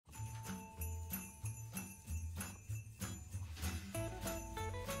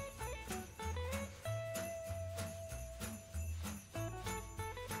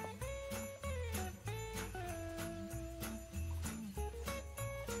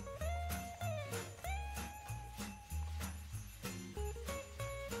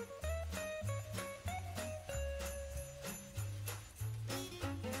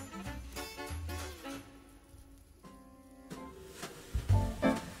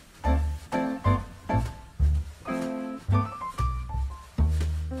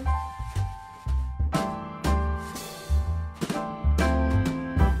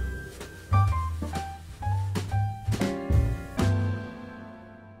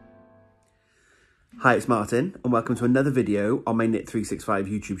Hi, it's Martin, and welcome to another video on my Knit365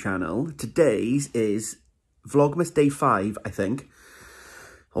 YouTube channel. Today's is Vlogmas Day 5, I think,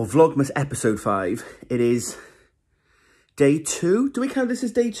 or Vlogmas Episode 5. It is Day 2. Do we count this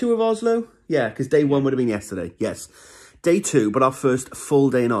as Day 2 of Oslo? Yeah, because Day 1 would have been yesterday. Yes, Day 2, but our first full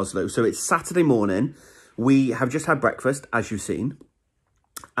day in Oslo. So it's Saturday morning. We have just had breakfast, as you've seen,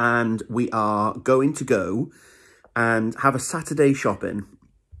 and we are going to go and have a Saturday shopping.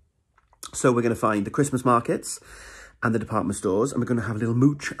 So we're going to find the Christmas markets and the department stores, and we're going to have a little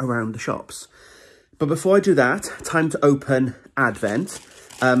mooch around the shops. But before I do that, time to open Advent.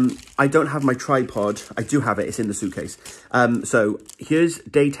 I don't have my tripod. I do have it. It's in the suitcase. So here's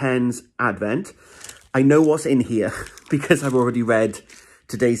Day 10's Advent. I know what's in here because I've already read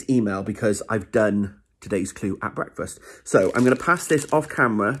today's email because I've done today's clue at breakfast. So I'm going to pass this off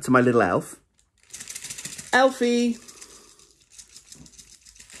camera to my little elf. Elfie!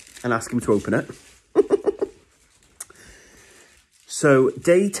 And ask him to open it. So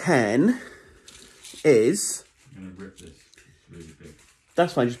Day 10 is... I'm going to rip this. It's really big.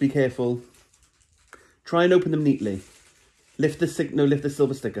 That's fine, just be careful. Try and open them neatly. Lift the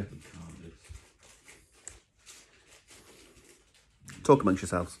silver sticker. Talk amongst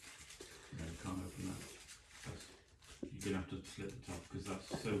yourselves. No, you can't open that. You're going to have to slip the top because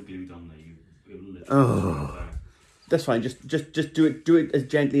that's so glued on there. It'll literally That's fine. Just do it as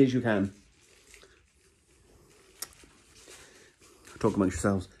gently as you can. Talk amongst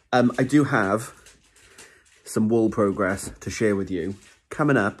yourselves. I do have some wool progress to share with you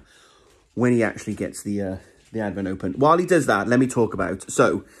coming up when he actually gets the Advent open. While he does that, let me talk about.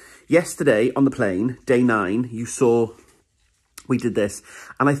 So yesterday on the plane, Day 9, you saw we did this,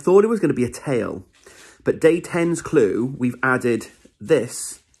 and I thought it was going to be a tail, but Day 10's clue, we've added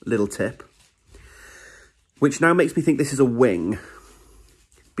this little tip, which now makes me think this is a wing.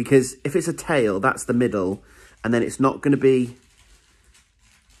 Because if it's a tail, that's the middle, and then it's not going to be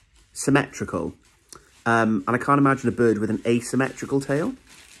symmetrical. And I can't imagine a bird with an asymmetrical tail.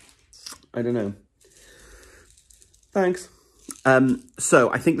 I don't know. Thanks.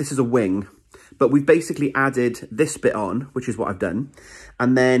 So I think this is a wing. But we've basically added this bit on, which is what I've done.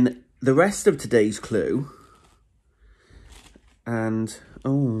 And then the rest of today's clue. And,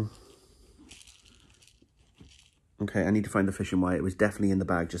 oh... Okay, I need to find the fishing wire. It was definitely in the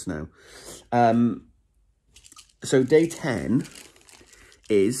bag just now. So Day 10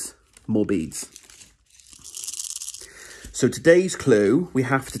 is more beads. So today's clue, we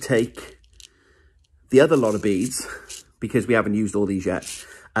have to take the other lot of beads because we haven't used all these yet.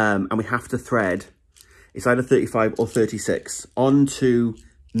 And we have to thread, it's either 35 or 36, onto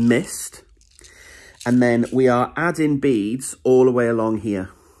mist. And then we are adding beads all the way along here.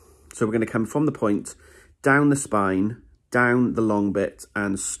 So we're going to come from the point, down the spine, down the long bit,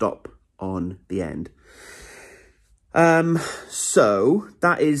 and stop on the end. So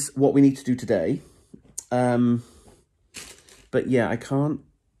that is what we need to do today. But yeah, I can't.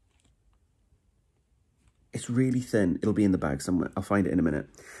 It's really thin. It'll be in the bag somewhere. I'll find it in a minute.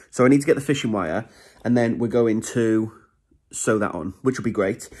 So I need to get the fishing wire, and then we're going to sew that on, which will be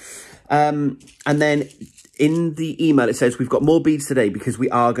great. And then in the email, it says we've got more beads today because we're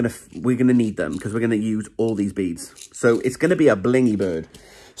gonna need them because we're gonna use all these beads. So it's gonna be a blingy bird.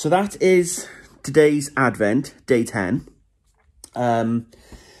 So that is today's Advent, Day 10. And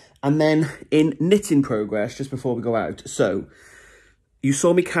then in knitting progress, just before we go out. So you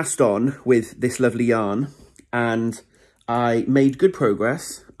saw me cast on with this lovely yarn, and I made good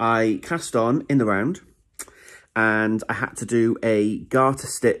progress. I cast on in the round, and I had to do a garter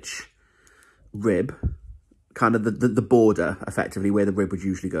stitch rib, kind of the border, effectively, where the rib would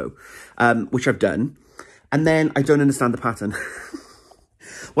usually go, which I've done. And then I don't understand the pattern.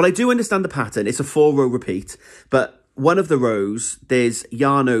 Well, I do understand the pattern. It's a 4-row repeat, but one of the rows, there's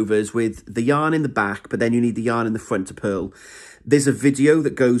yarn overs with the yarn in the back, but then you need the yarn in the front to purl. There's a video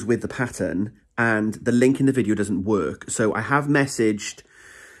that goes with the pattern, and the link in the video doesn't work. So I have messaged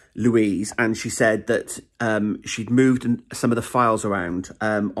Louise, and she said that she'd moved some of the files around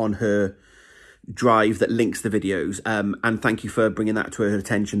on her drive that links the videos, and thank you for bringing that to her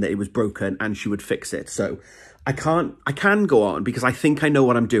attention, that it was broken and she would fix it. So I can go on because I think I know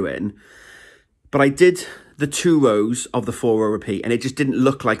what I'm doing, but I did the 2 rows of the 4-row repeat and it just didn't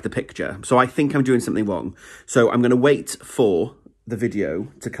look like the picture. So I think I'm doing something wrong. So I'm going to wait for the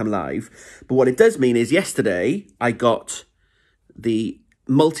video to come live. But what it does mean is yesterday I got the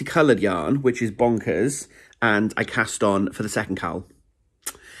multicolored yarn, which is bonkers, and I cast on for the second cal.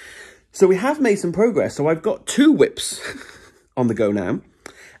 So we have made some progress. So I've got 2 whips on the go now.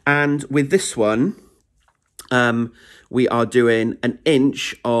 And with this one, we are doing an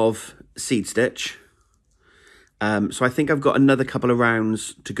inch of seed stitch So I think I've got another couple of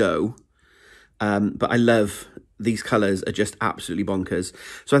rounds to go. But I love these colours, are just absolutely bonkers.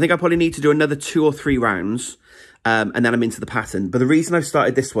 So I think I probably need to do another 2 or 3 rounds. And then I'm into the pattern. But the reason I've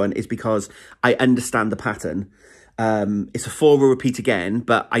started this one is because I understand the pattern. It's a 4-row repeat again,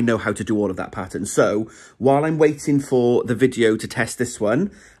 but I know how to do all of that pattern. So while I'm waiting for the video to test this one,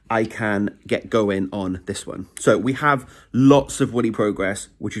 I can get going on this one. So we have lots of woolly progress,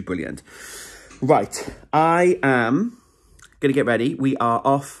 which is brilliant. Right, I am going to get ready. We are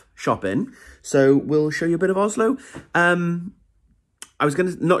off shopping. So we'll show you a bit of Oslo. I was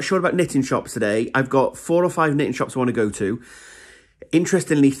not sure about knitting shops today. I've got 4 or 5 knitting shops I want to go to.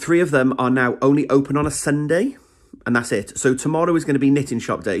 Interestingly, 3 of them are now only open on a Sunday, and that's it. So tomorrow is going to be knitting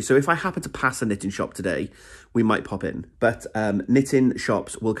shop day. So if I happen to pass a knitting shop today, we might pop in. But knitting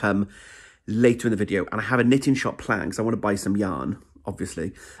shops will come later in the video. And I have a knitting shop plan because I want to buy some yarn,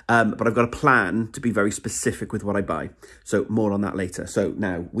 obviously. But I've got a plan to be very specific with what I buy. So more on that later. So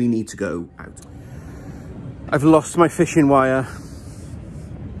now we need to go out. I've lost my fishing wire.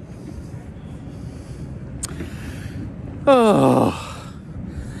 Oh,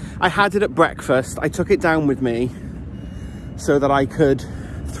 I had it at breakfast. I took it down with me so that I could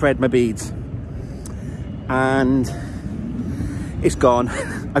thread my beads. And it's gone.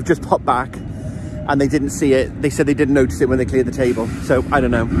 I've just popped back and they didn't see it. They said they didn't notice it when they cleared the table. So I don't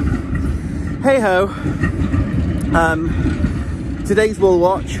know. Hey ho. Today's wool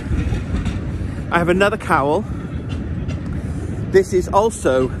watch. I have another cowl. This is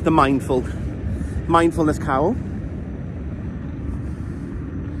also the mindfulness cowl.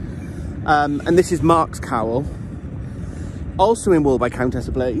 And this is Mark's cowl, also in wool by Countess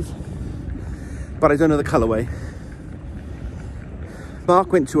Ablaze, but I don't know the colourway.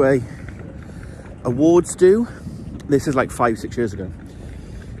 Mark went to a awards do, this is like 5-6 years ago,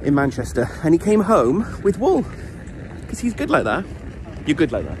 in Manchester, and he came home with wool, because he's good like that. You're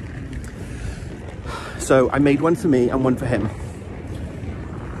good like that. So I made one for me and one for him.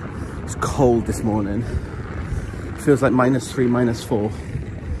 It's cold this morning. It feels like -3, -4.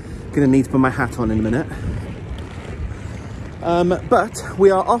 Gonna need to put my hat on in a minute. But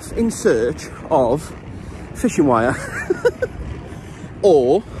we are off in search of fishing wire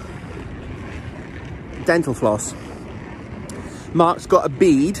or dental floss. Mark's got a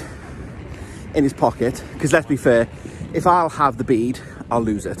bead in his pocket, because let's be fair, if I'll have the bead, I'll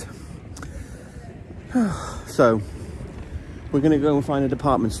lose it. So we're gonna go and find a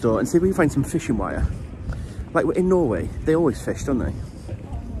department store and see if we can find some fishing wire. Like in Norway, they always fish, don't they?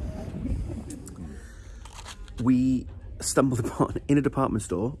 We stumbled upon, in a department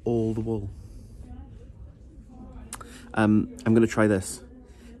store, all the wool. I'm going to try this.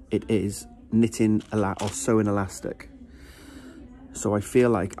 It is knitting or sewing elastic. So I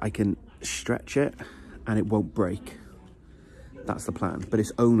feel like I can stretch it and it won't break. That's the plan. But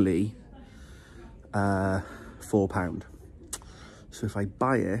it's only £4. So if I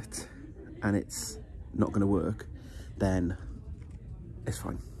buy it and it's not going to work, then it's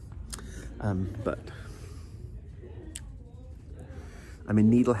fine. But I'm in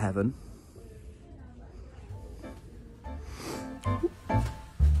needle heaven.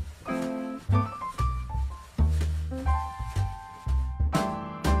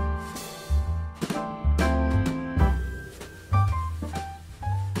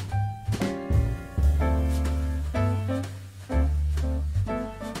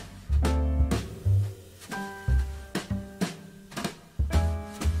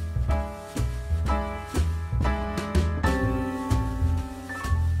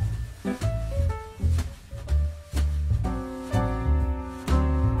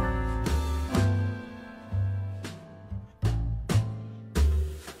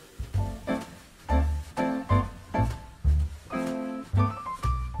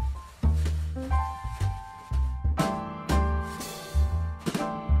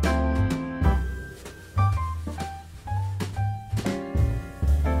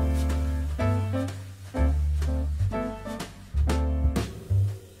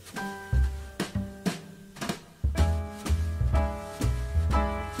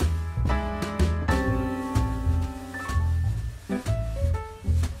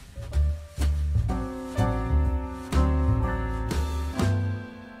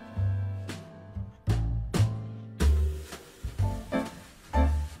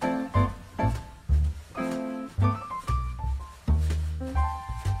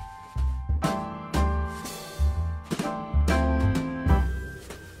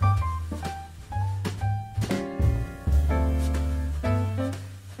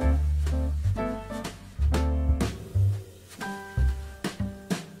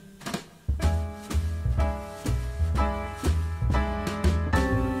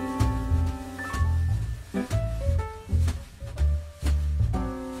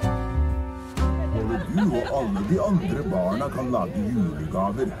 alle de andre barna kan lage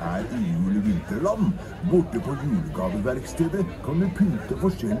julegaver her i Julevinterland. Borte på julegaveverkstedet kan du pynte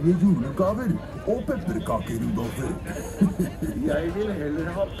forskjellige julegaver og pepperkaker, Rudolfer. Jeg vil heller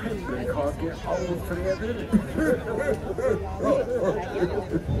ha pepperkake, Alfreder.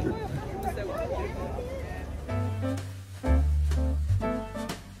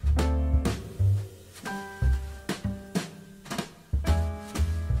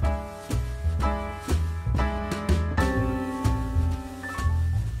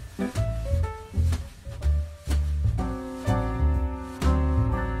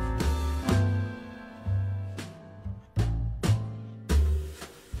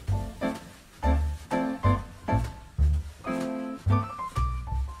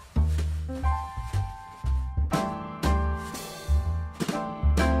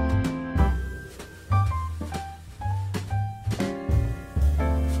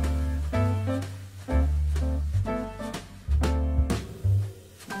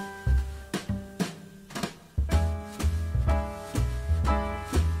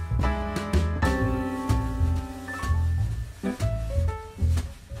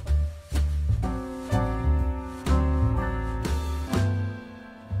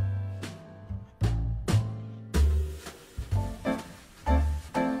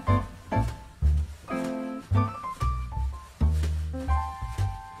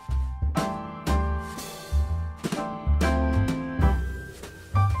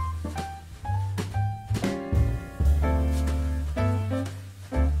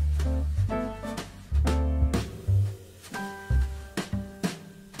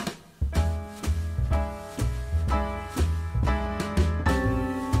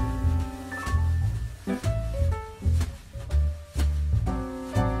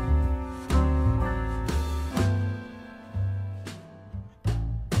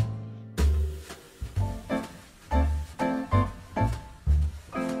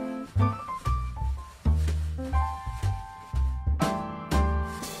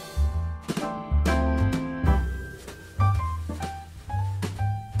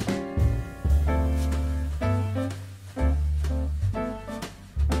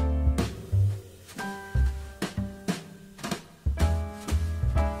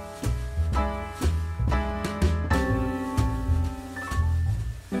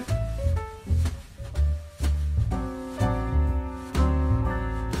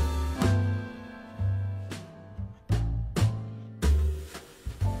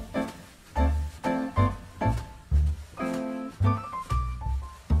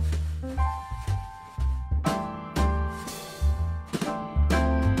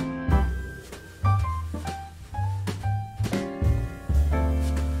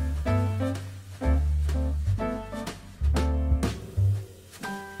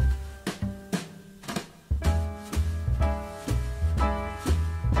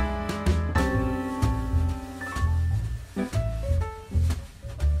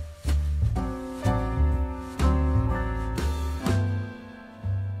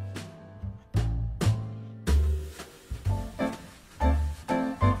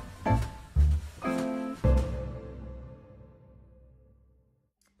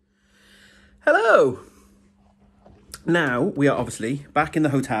 Hello! Now, we are obviously back in the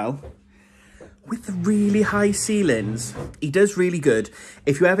hotel with the really high ceilings. He does really good.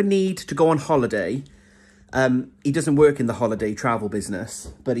 If you ever need to go on holiday, he doesn't work in the holiday travel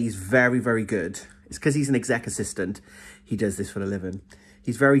business, but he's very, very good. It's because he's an exec assistant. He does this for a living.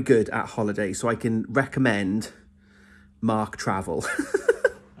 He's very good at holiday, so I can recommend Mark Travel.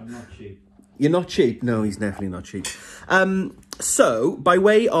 I'm not cheap. You're not cheap? No, he's definitely not cheap. So, by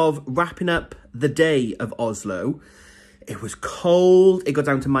way of wrapping up the day of Oslo, it was cold. It got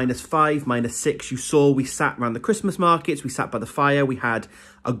down to -5, -6. You saw we sat around the Christmas markets. We sat by the fire. We had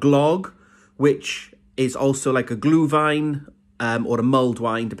a glog, which is also like a glühwein or a mulled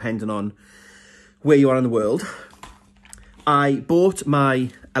wine, depending on where you are in the world. I bought my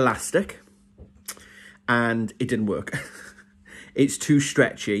elastic and it didn't work. It's too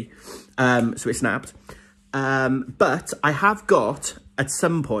stretchy, so it snapped. But I have got, at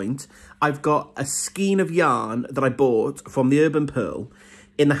some point, I've got a skein of yarn that I bought from the Urban Pearl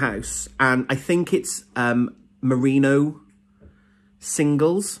in the house. And I think it's merino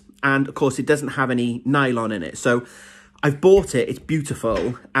singles. And of course, it doesn't have any nylon in it. So I've bought it. It's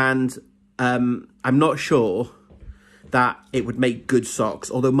beautiful. And I'm not sure that it would make good socks,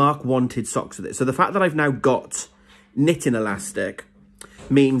 although Mark wanted socks with it. So the fact that I've now got knitting elastic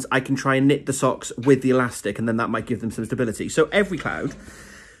means I can try and knit the socks with the elastic, and then that might give them some stability. So every cloud,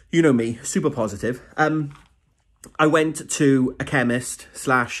 you know me, super positive. I went to a chemist /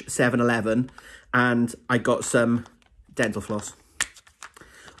 7-Eleven and I got some dental floss.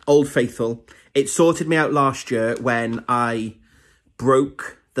 Old Faithful. It sorted me out last year when I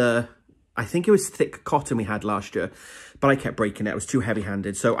broke the, I think it was thick cotton we had last year, but I kept breaking it. I was too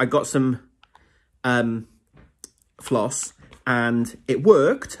heavy-handed. So I got some floss and it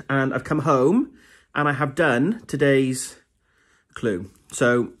worked, and I've come home and I have done today's clue.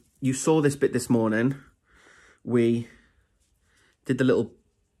 So you saw this bit this morning. We did the little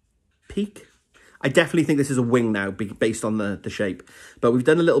peak. I definitely think this is a wing now based on the shape, but we've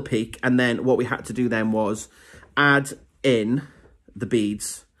done a little peak, and then what we had to do then was add in the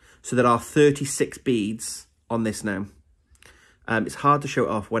beads. So there are 36 beads on this now. It's hard to show it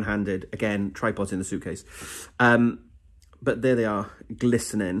off one-handed. Again, tripod's in the suitcase. But there they are,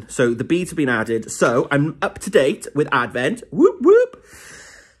 glistening. So the beads have been added. So I'm up to date with Advent. Whoop, whoop.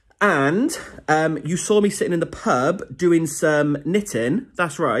 And you saw me sitting in the pub doing some knitting.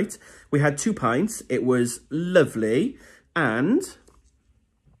 That's right. We had 2 pints. It was lovely. And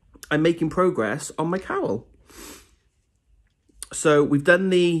I'm making progress on my cowl. So we've done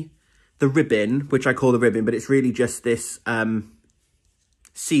the ribbon, which I call the ribbon, but it's really just this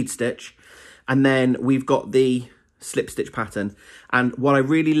seed stitch. And then we've got the slip stitch pattern. And what I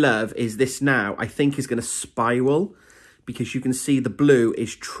really love is this now, I think, is going to spiral, because you can see the blue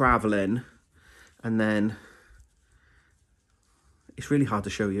is traveling, and then it's really hard to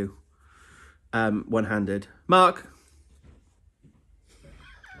show you one-handed. Mark,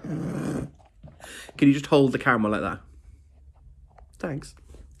 can you just hold the camera like that? Thanks.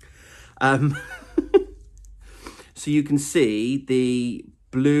 So you can see the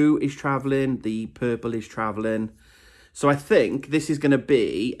blue is traveling, the purple is traveling. So I think this is going to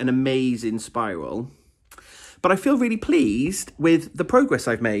be an amazing spiral. But I feel really pleased with the progress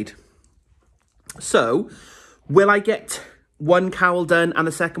I've made. So, will I get one cowl done and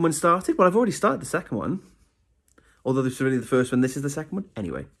the second one started? Well, I've already started the second one. Although this is really the first one, this is the second one.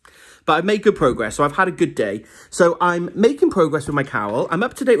 Anyway, but I've made good progress, so I've had a good day. So I'm making progress with my cowl. I'm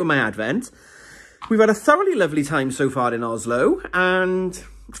up to date with my Advent. We've had a thoroughly lovely time so far in Oslo, and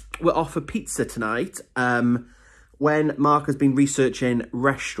we're off for pizza tonight. When Mark has been researching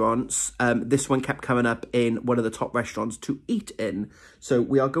restaurants, this one kept coming up in one of the top restaurants to eat in. So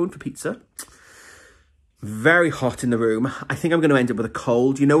we are going for pizza. Very hot in the room. I think I'm going to end up with a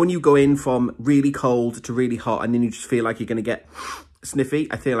cold. You know when you go in from really cold to really hot and then you just feel like you're going to get sniffy?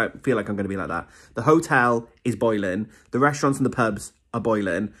 I feel like I'm going to be like that. The hotel is boiling. The restaurants and the pubs are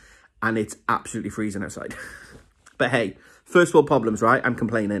boiling. And it's absolutely freezing outside. But hey, first world problems, right? I'm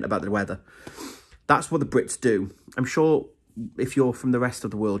complaining about the weather. That's what the Brits do. I'm sure if you're from the rest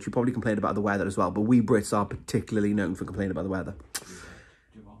of the world, you probably complain about the weather as well. But we Brits are particularly known for complaining about the weather.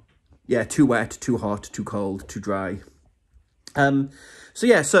 Yeah, too wet, too hot, too cold, too dry. So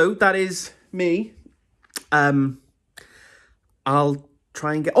yeah, so that is me. I'll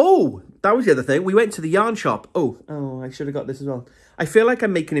try and get... Oh, that was the other thing. We went to the yarn shop. Oh, I should have got this as well. I feel like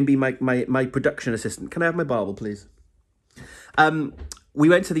I'm making him be my production assistant. Can I have my Bible, please? We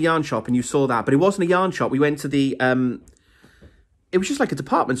went to the yarn shop and you saw that, but it wasn't a yarn shop. We went to the, it was just like a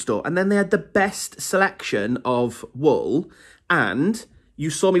department store, and then they had the best selection of wool, and you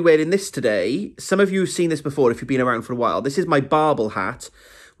saw me wearing this today. Some of you have seen this before if you've been around for a while. This is my barbel hat,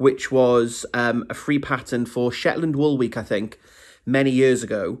 which was a free pattern for Shetland Wool Week, I think, many years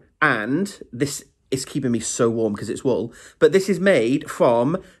ago, and this is keeping me so warm because it's wool, but this is made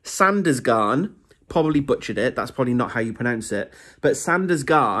from Sanders yarn. Probably butchered it. That's probably not how you pronounce it. But Sanders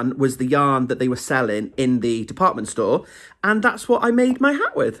yarn was the yarn that they were selling in the department store. And that's what I made my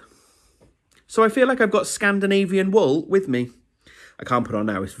hat with. So I feel like I've got Scandinavian wool with me. I can't put it on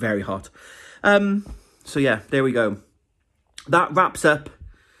now. It's very hot. So yeah, there we go. That wraps up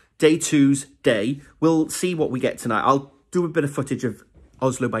day 2's day. We'll see what we get tonight. I'll do a bit of footage of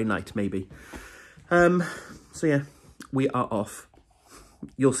Oslo by night, maybe. So yeah, we are off.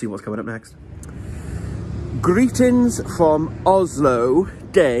 You'll see what's coming up next. Greetings from Oslo,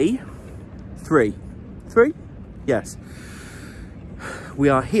 day 3. 3? Yes. We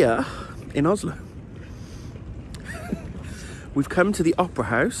are here in Oslo. We've come to the Opera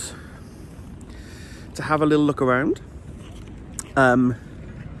House to have a little look around. I've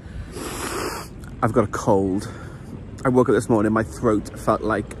got a cold. I woke up this morning, my throat felt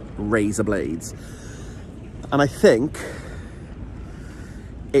like razor blades. And I think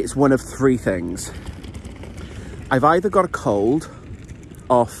it's one of 3 things. I've either got a cold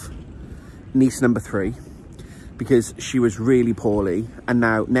off niece number 3 because she was really poorly, and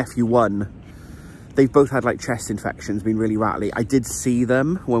now nephew 1, they've both had like chest infections, been really rattly. I did see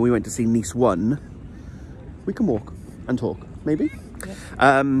them when we went to see niece 1. We can walk and talk, maybe.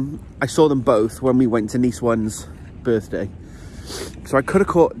 I saw them both when we went to niece one's birthday. So I could have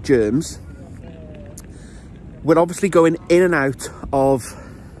caught germs. We're obviously going in and out of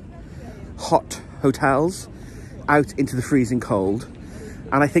hot hotels, out into the freezing cold.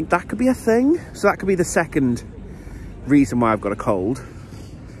 And I think that could be a thing. So that could be the second reason why I've got a cold.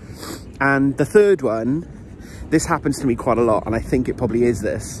 And the third one, this happens to me quite a lot, and I think it probably is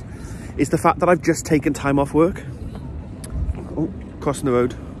this, is the fact that I've just taken time off work. Oh, crossing the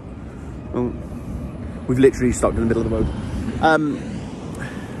road. Oh, we've literally stopped in the middle of the road.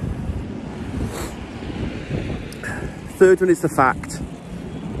 Third one is the fact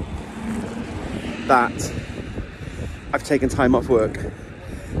that I've taken time off work.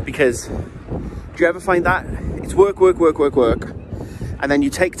 Because, do you ever find that? It's work, work, work, work, work. And then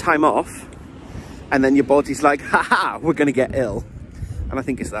you take time off, and then your body's like, haha, we're gonna get ill. And I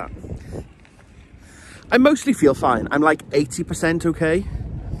think it's that. I mostly feel fine. I'm like 80% okay.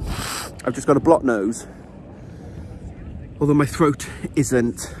 I've just got a blocked nose. Although my throat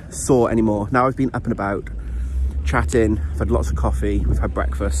isn't sore anymore. Now I've been up and about, chatting, I've had lots of coffee, we've had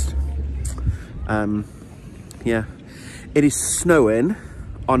breakfast. Yeah. It is snowing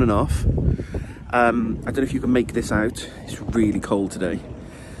on and off. I don't know if you can make this out. It's really cold today.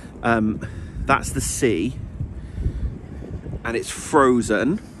 That's the sea, and it's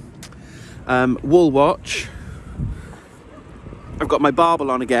frozen. Wool watch. I've got my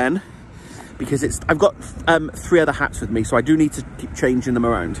barbel on again because I've got 3 other hats with me, so I do need to keep changing them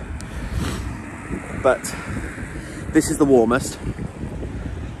around. But this is the warmest.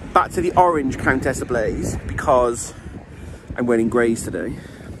 Back to the orange Countess Ablaze because I'm wearing greys today.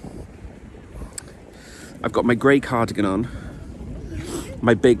 I've got my grey cardigan on,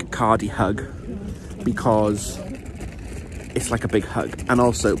 my big cardi hug, because it's like a big hug. And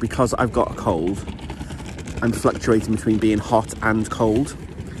also because I've got a cold, I'm fluctuating between being hot and cold.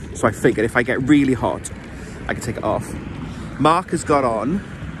 So I figured if I get really hot, I can take it off. Mark has got on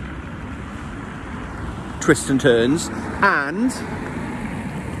twists and turns and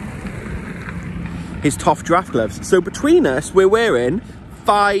his Toft draft gloves. So between us, we're wearing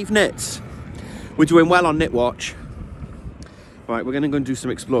 5 knits. We're doing well on knit watch. Right, we're gonna go and do some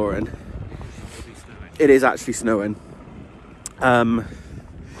exploring. It is actually snowing.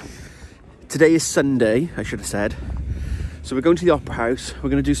 Today is Sunday, I should have said. So we're going to the Opera House, we're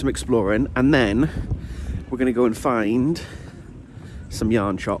gonna do some exploring, and then we're gonna go and find some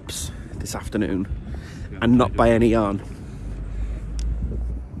yarn shops this afternoon and not buy any yarn.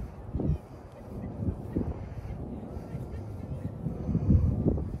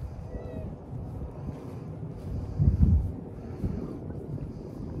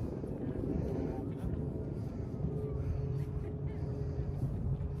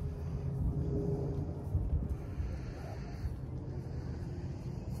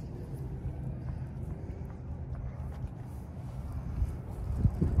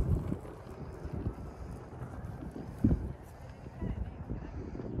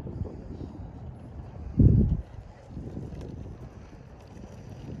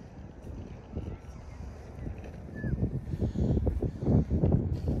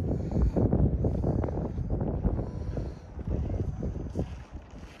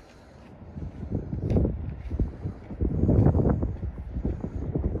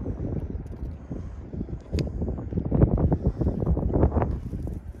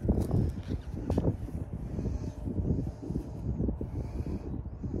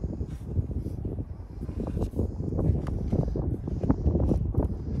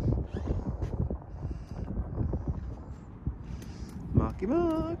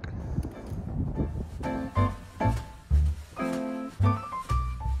 Mark.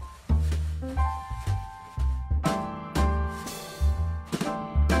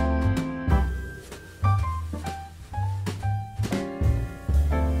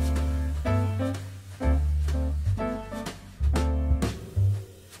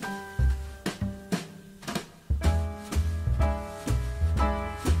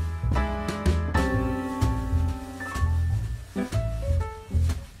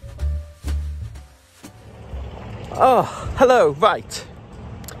 Oh, hello, right.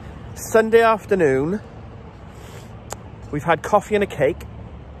 Sunday afternoon. We've had coffee and a cake,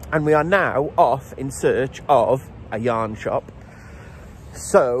 and we are now off in search of a yarn shop.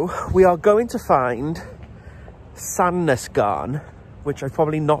 So we are going to find Sandnesgarn, which I've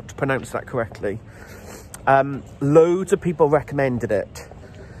probably not pronounced that correctly. Loads of people recommended it.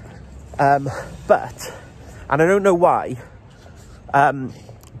 But, and I don't know why,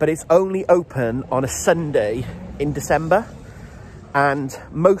 but it's only open on a Sunday in December, and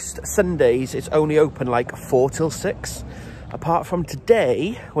most Sundays it's only open like 4 till 6. apart from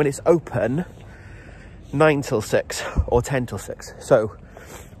today when it's open 9 till 6 or 10 till 6. So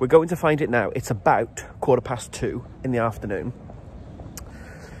we're going to find it now. It's about 2:15 in the afternoon.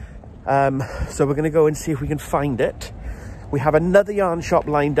 So we're going to go and see if we can find it. We have another yarn shop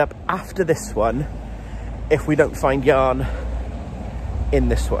lined up after this one if we don't find yarn in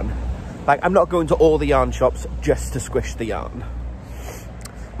this one. Like, I'm not going to all the yarn shops just to squish the yarn.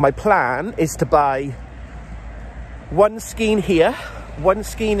 My plan is to buy one skein here, one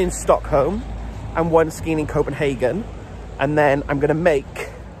skein in Stockholm, and one skein in Copenhagen, and then I'm going to make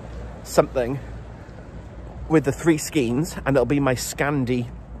something with the 3 skeins, and it'll be my Scandi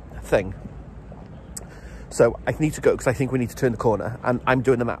thing. So I need to go because I think we need to turn the corner, and I'm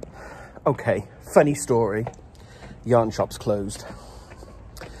doing the map. Okay, funny story. Yarn shop's closed.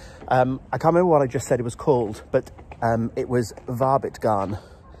 I can't remember what I just said it was called, but it was Varbit Garn.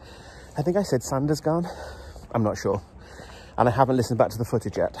 I think I said Sanders Garn. I'm not sure. And I haven't listened back to the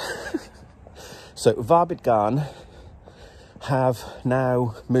footage yet. So Varbit Garn have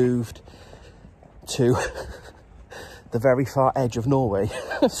now moved to the very far edge of Norway.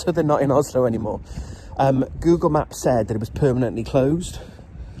 So they're not in Oslo anymore. Google Maps said that it was permanently closed,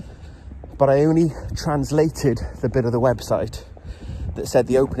 but I only translated the bit of the website that said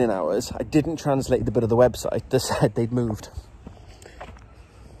the opening hours. I didn't translate the bit of the website that said they'd moved.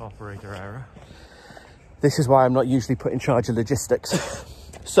 Operator error. This is why I'm not usually put in charge of logistics.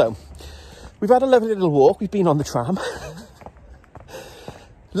 So, we've had a lovely little walk. We've been on the tram.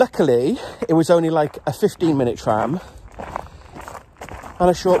 Luckily, it was only like a 15-minute tram and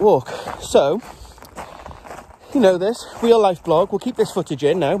a short walk. So, you know this, real life vlog. We'll keep this footage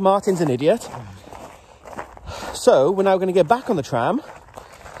in now. Martin's an idiot. So, we're now going to get back on the tram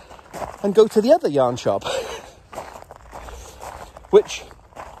and go to the other yarn shop. Which,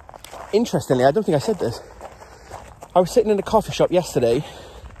 interestingly, I don't think I said this. I was sitting in a coffee shop yesterday,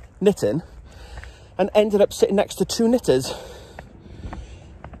 knitting, and ended up sitting next to 2 knitters.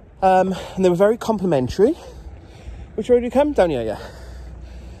 And they were very complimentary. Which road did you come? Down here, yeah.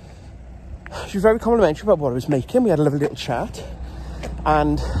 She was very complimentary about what I was making. We had a lovely little chat.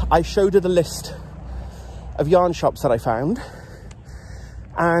 And I showed her the list of yarn shops that I found.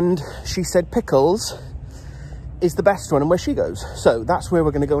 And she said Pickles is the best one and where she goes. So that's where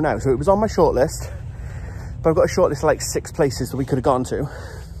we're going to go now. So it was on my shortlist. But I've got a shortlist of like 6 places that we could have gone to.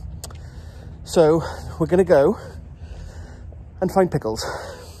 So we're going to go and find Pickles.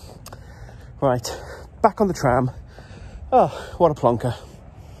 Right, back on the tram. Oh, what a plonker.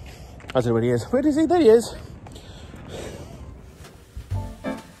 I don't know where he is. Where is he? There he is.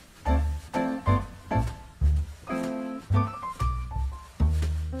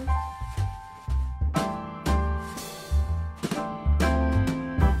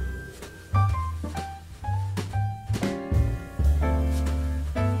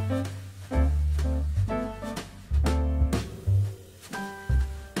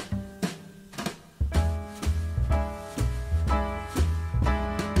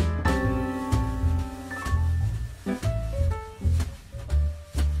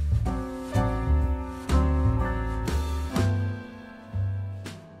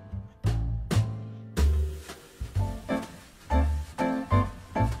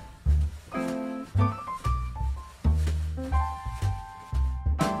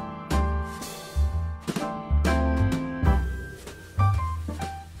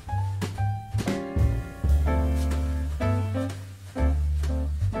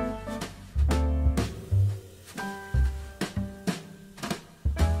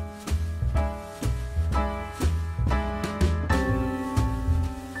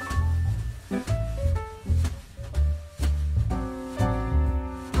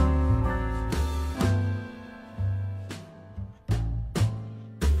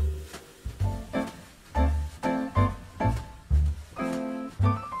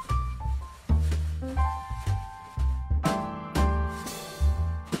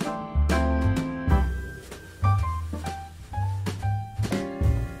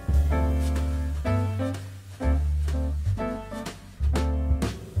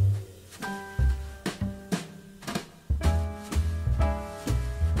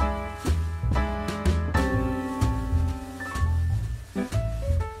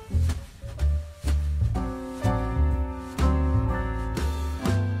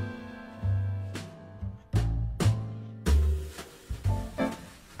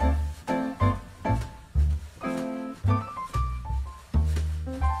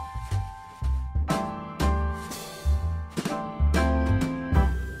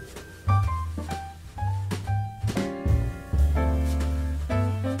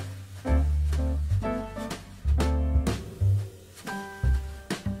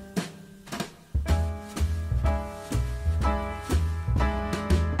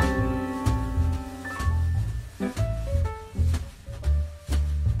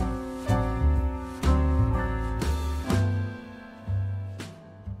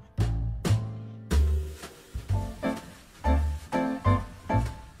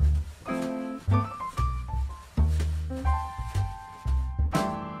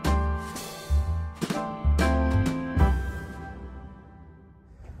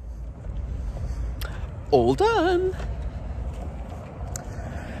 all done.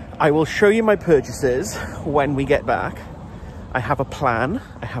 I will show you my purchases when we get back. I have a plan,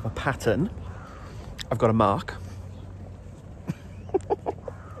 I have a pattern, I've got a mark.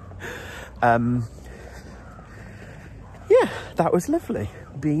 Yeah, that was lovely.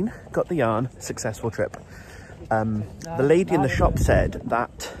 Got the yarn, successful trip. The lady in the shop said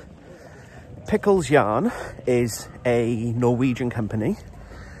that Pickles Yarn is a Norwegian company,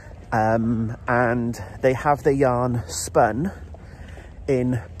 and they have their yarn spun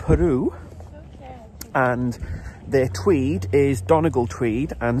in Peru, and their tweed is Donegal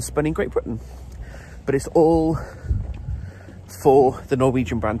tweed and spun in Great Britain, but it's all for the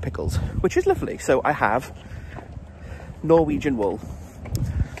Norwegian brand Pickles, which is lovely. So I have Norwegian wool,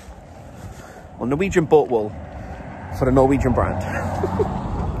 or Norwegian bought wool for a Norwegian brand.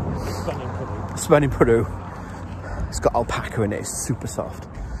 Spun in Peru. It's got alpaca in it, it's super soft.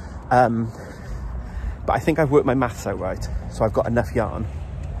 But I think I've worked my maths out right, so I've got enough yarn.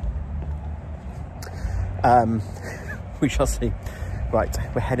 We shall see. Right,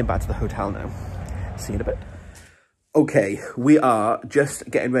 we're heading back to the hotel now. See you in a bit. Okay, we are just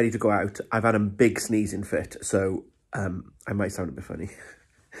getting ready to go out. I've had a big sneezing fit, so I might sound a bit funny.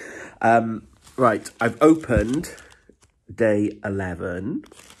 Right, I've opened day 11,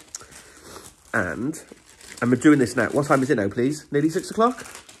 and I'm doing this now. What time is it now, please? Nearly 6 o'clock?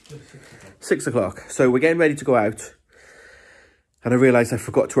 6 o'clock. So we're getting ready to go out, and I realised I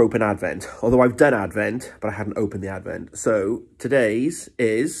forgot to open Advent. Although I've done Advent, but I hadn't opened the Advent. So today's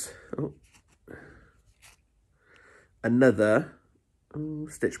is another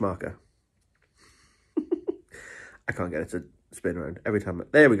stitch marker. I can't get it to spin around every time.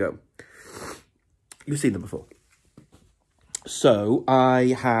 There we go. You've seen them before. So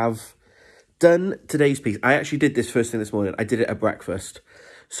I have done today's piece. I actually did this first thing this morning. I did it at breakfast.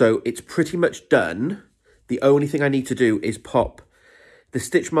 So it's pretty much done. The only thing I need to do is pop the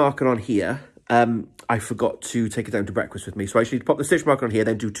stitch marker on here. I forgot to take it down to breakfast with me. So I actually need to pop the stitch marker on here,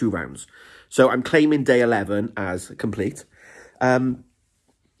 then do 2 rounds. So I'm claiming day 11 as complete.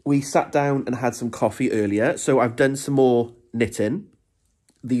 We sat down and had some coffee earlier. So I've done some more knitting.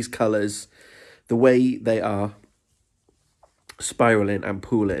 These colours, the way they are spiraling and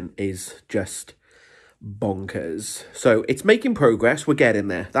pooling is just bonkers. So it's making progress. We're getting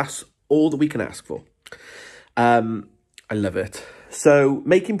there. That's all that we can ask for. I love it. So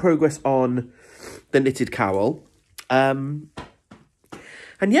making progress on the knitted cowl. And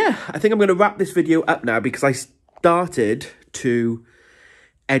yeah, I think I'm going to wrap this video up now because I started to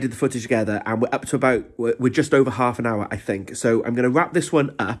edit the footage together and we're up to about, we're just over half an hour, I think. So I'm going to wrap this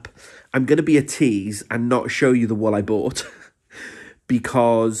one up. I'm going to be a tease and not show you the wool I bought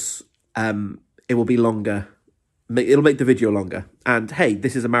because it will be longer. It'll make the video longer. And hey,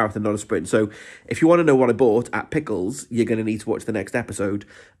 this is a marathon, not a sprint. So if you want to know what I bought at Pickles, you're going to need to watch the next episode.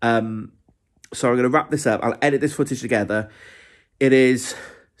 So I'm going to wrap this up. I'll edit this footage together. It is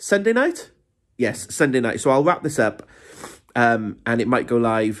Sunday night? Yes, Sunday night. So I'll wrap this up and it might go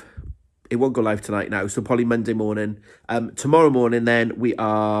live. It won't go live tonight now. So probably Monday morning. Tomorrow morning then we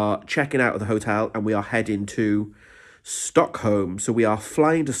are checking out of the hotel and we are heading to Stockholm. So we are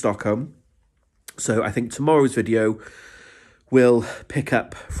flying to Stockholm. So I think tomorrow's video will pick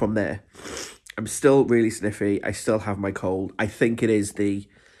up from there. I'm still really sniffy. I still have my cold. I think it is the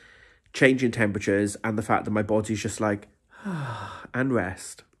change in temperatures and the fact that my body's just like, and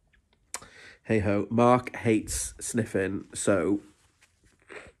rest. Hey ho, Mark hates sniffing, so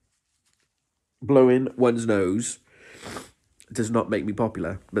blowing one's nose does not make me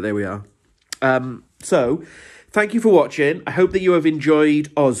popular, but there we are. So thank you for watching. I hope that you have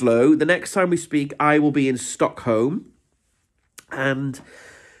enjoyed Oslo. The next time we speak, I will be in Stockholm and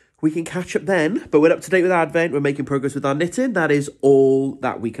we can catch up then. But we're up to date with Advent. We're making progress with our knitting. That is all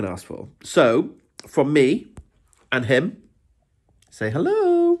that we can ask for. So from me and him, say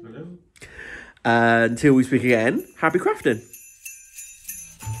hello. Hello. Until we speak again, happy crafting.